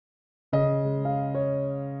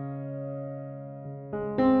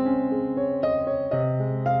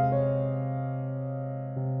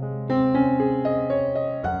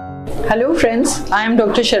Hello friends, I am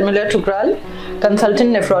Dr. Sharmila Thukral,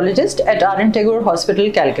 consultant nephrologist at R N Tagore Hospital,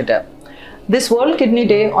 Kolkata. This World Kidney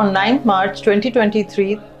Day on 9th March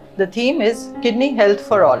 2023, the theme is Kidney Health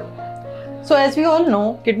for All. So as we all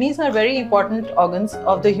know, kidneys are very important organs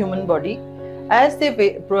of the human body as they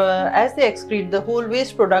excrete the whole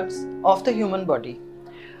waste products of the human body.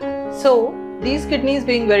 So these kidneys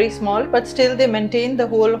being very small, but still they maintain the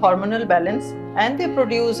whole hormonal balance, and they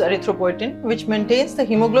produce erythropoietin, which maintains the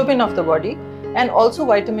hemoglobin of the body, and also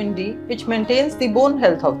vitamin D, which maintains the bone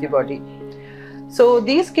health of the body. So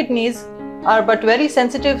these kidneys are but very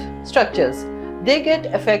sensitive structures. They get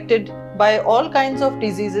affected by all kinds of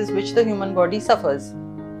diseases which the human body suffers.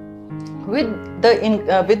 With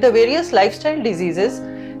the various lifestyle diseases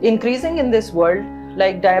increasing in this world,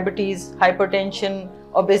 like diabetes, hypertension,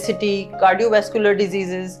 obesity, cardiovascular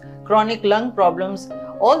diseases, chronic lung problems,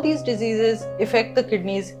 all these diseases affect the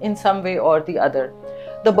kidneys in some way or the other.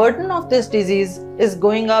 The burden of this disease is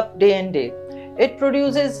going up day and day. It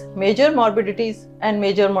produces major morbidities and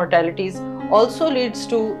major mortalities, also leads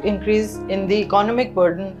to increase in the economic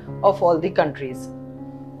burden of all the countries.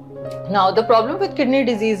 Now, the problem with kidney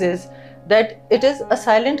disease is that it is a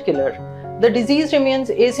silent killer. The disease remains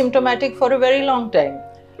asymptomatic for a very long time,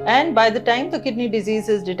 and by the time the kidney disease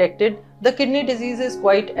is detected, the kidney disease is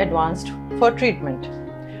quite advanced for treatment.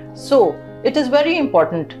 So, it is very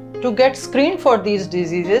important to get screened for these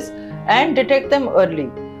diseases and detect them early.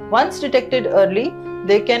 Once detected early,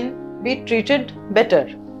 they can be treated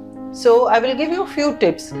better. So, I will give you a few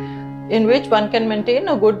tips in which one can maintain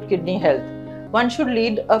a good kidney health. One should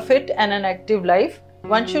lead a fit and an active life.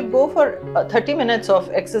 One should go for 30 minutes of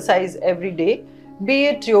exercise every day, be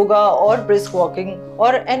it yoga or brisk walking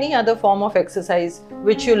or any other form of exercise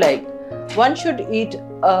which you like. One should eat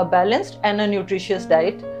a balanced and a nutritious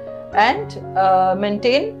diet and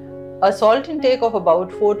maintain a salt intake of about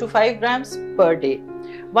 4 to 5 grams per day.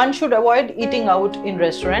 One should avoid eating out in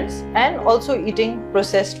restaurants and also eating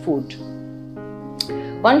processed food.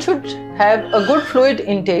 One should have a good fluid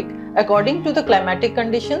intake according to the climatic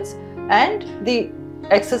conditions and the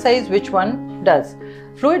exercise which one does.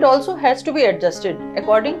 Fluid also has to be adjusted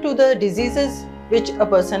according to the diseases which a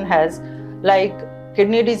person has, like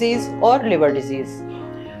kidney disease or liver disease.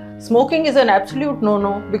 Smoking is an absolute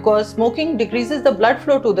no-no because smoking decreases the blood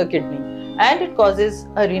flow to the kidney and it causes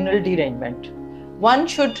a renal derangement. One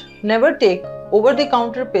should never take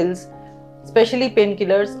over-the-counter pills, especially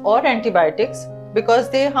painkillers or antibiotics,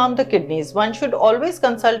 because they harm the kidneys. One should always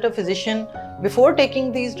consult a physician before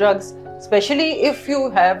taking these drugs, especially if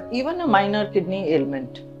you have even a minor kidney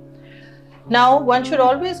ailment. Now, one should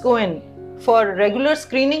always go in for regular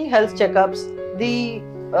screening health checkups, the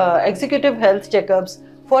executive health checkups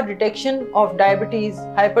for detection of diabetes,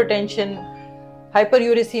 hypertension,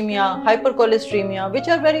 hyperuricemia, hypercholesteremia, which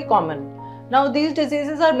are very common. Now, these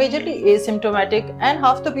diseases are majorly asymptomatic and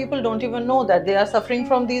half the people don't even know that they are suffering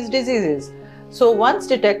from these diseases. So, once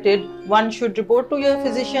detected, one should report to your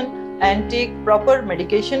physician and take proper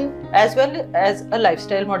medication as well as a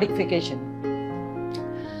lifestyle modification.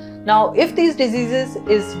 Now, if these diseases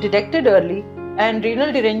is detected early and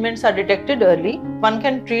renal derangements are detected early, one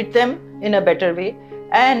can treat them in a better way.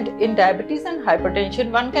 And in diabetes and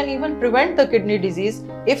hypertension, one can even prevent the kidney disease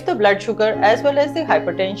if the blood sugar as well as the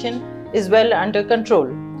hypertension is well under control.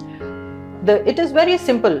 It is very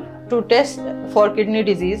simple to test for kidney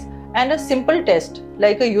disease, and a simple test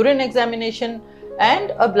like a urine examination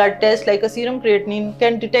and a blood test like a serum creatinine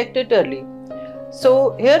can detect it early.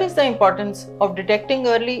 So here is the importance of detecting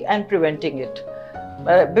early and preventing it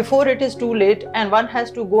before it is too late and one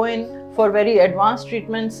has to go in for very advanced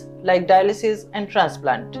treatments like dialysis and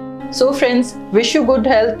transplant. So friends, wish you good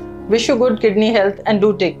health, wish you good kidney health, and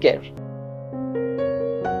do take care.